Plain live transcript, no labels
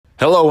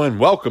Hello and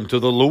welcome to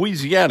the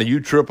Louisiana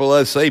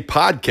USSSA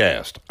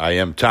podcast. I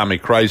am Tommy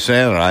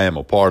Krysan and I am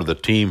a part of the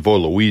team for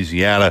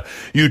Louisiana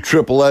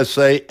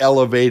USSSA,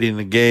 elevating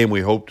the game.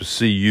 We hope to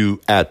see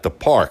you at the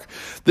park.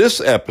 This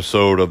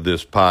episode of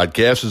this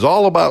podcast is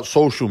all about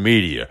social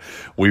media.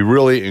 We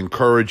really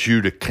encourage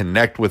you to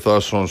connect with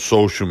us on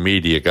social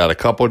media. Got a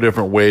couple of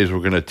different ways we're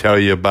going to tell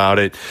you about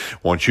it.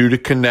 Want you to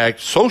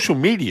connect. Social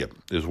media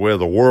is where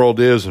the world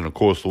is, and of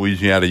course,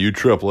 Louisiana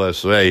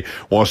USSSA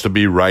wants to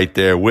be right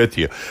there with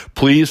you.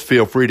 Please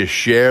feel free to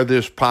share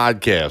this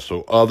podcast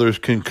so others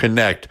can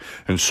connect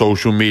in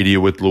social media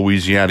with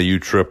Louisiana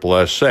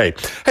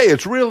USSSA. Hey,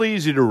 it's real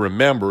easy to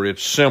remember.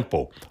 It's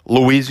simple.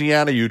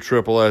 Louisiana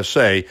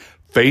USSSA,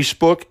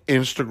 Facebook,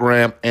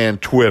 Instagram,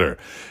 and Twitter.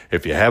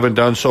 If you haven't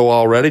done so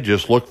already,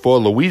 just look for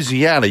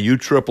Louisiana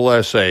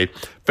USSSA,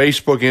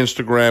 Facebook,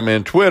 Instagram,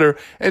 and Twitter,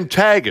 and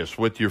tag us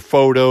with your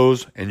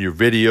photos and your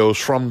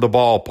videos from the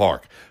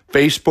ballpark.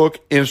 Facebook,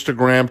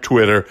 Instagram,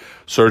 Twitter,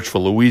 search for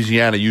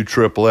Louisiana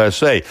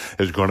USSSA.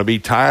 There's going to be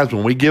times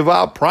when we give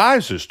out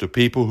prizes to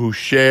people who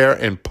share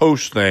and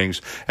post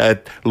things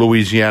at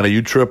Louisiana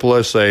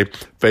USSSA,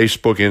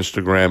 Facebook,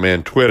 Instagram,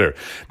 and Twitter.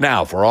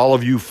 Now, for all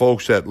of you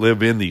folks that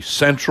live in the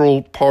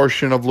central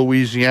portion of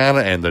Louisiana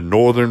and the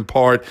northern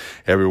part,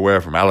 everywhere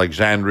from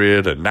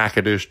Alexandria to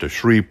Natchitoches to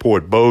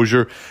Shreveport,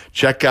 Bossier,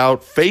 check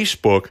out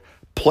Facebook,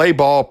 Play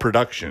Ball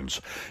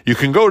Productions. You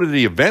can go to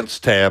the events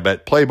tab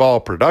at Play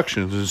Ball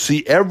Productions and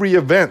see every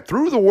event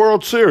through the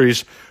World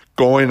Series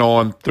going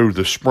on through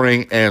the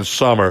spring and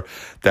summer.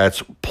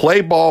 That's Play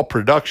Ball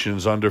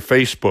Productions under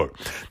Facebook.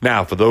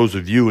 Now, for those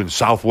of you in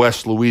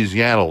Southwest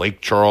Louisiana,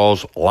 Lake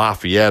Charles,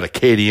 Lafayette,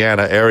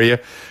 Acadiana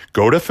area,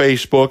 go to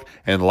Facebook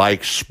and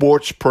like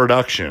Sports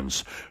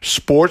Productions.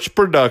 Sports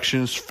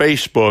Productions,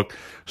 Facebook,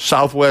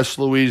 Southwest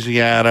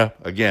Louisiana,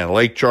 again,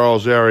 Lake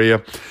Charles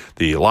area,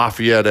 the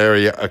Lafayette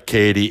area,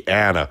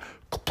 Acadiana.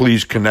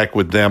 Please connect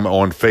with them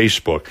on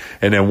Facebook.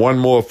 And then one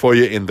more for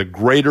you in the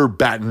greater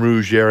Baton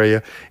Rouge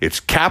area. It's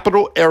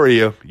Capital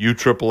Area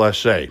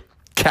USSSA.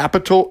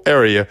 Capital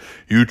Area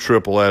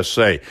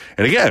USSSA.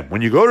 And again,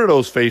 when you go to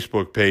those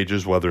Facebook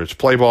pages, whether it's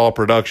Play Ball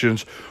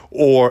Productions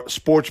or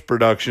Sports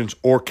Productions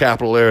or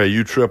Capital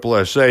Area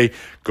USSSA,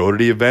 go to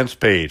the events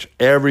page.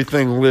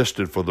 Everything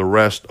listed for the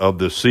rest of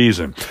the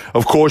season.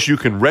 Of course, you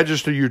can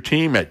register your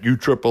team at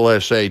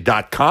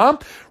USSSA.com.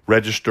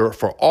 Register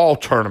for all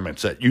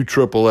tournaments at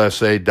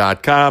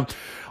USSSA.com.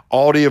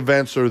 All the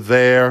events are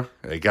there.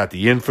 They got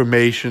the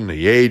information,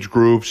 the age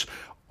groups.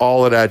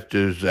 All of that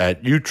is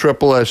at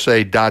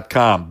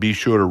USSSA.com. Be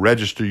sure to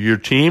register your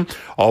team.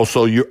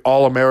 Also, your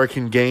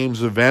All-American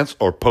Games events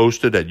are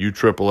posted at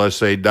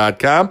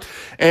USSSA.com.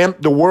 And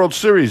the World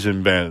Series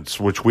events,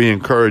 which we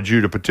encourage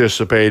you to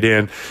participate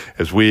in,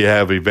 as we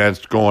have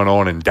events going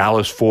on in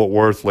Dallas-Fort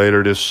Worth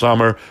later this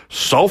summer,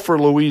 Sulphur,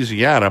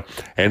 Louisiana,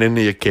 and in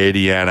the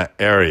Acadiana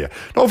area.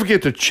 Don't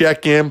forget to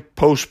check in,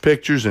 post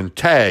pictures, and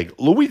tag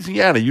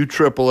Louisiana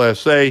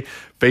USSSA,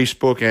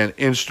 Facebook and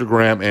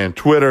Instagram and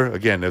Twitter.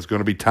 Again, there's going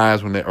to be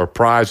times when there are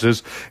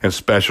prizes and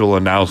special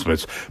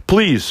announcements.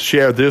 Please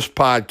share this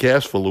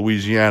podcast for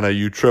Louisiana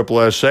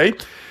USSSA.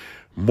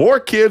 More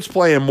kids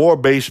playing more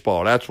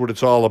baseball. That's what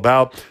it's all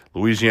about.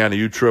 Louisiana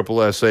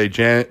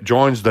USSSA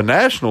joins the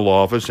national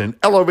office in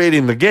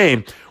elevating the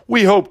game.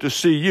 We hope to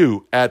see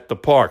you at the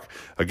park.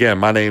 Again,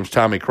 my name's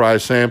Tommy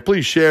Krysan.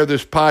 Please share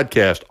this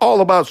podcast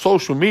all about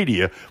social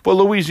media for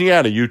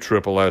Louisiana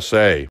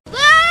USSSA.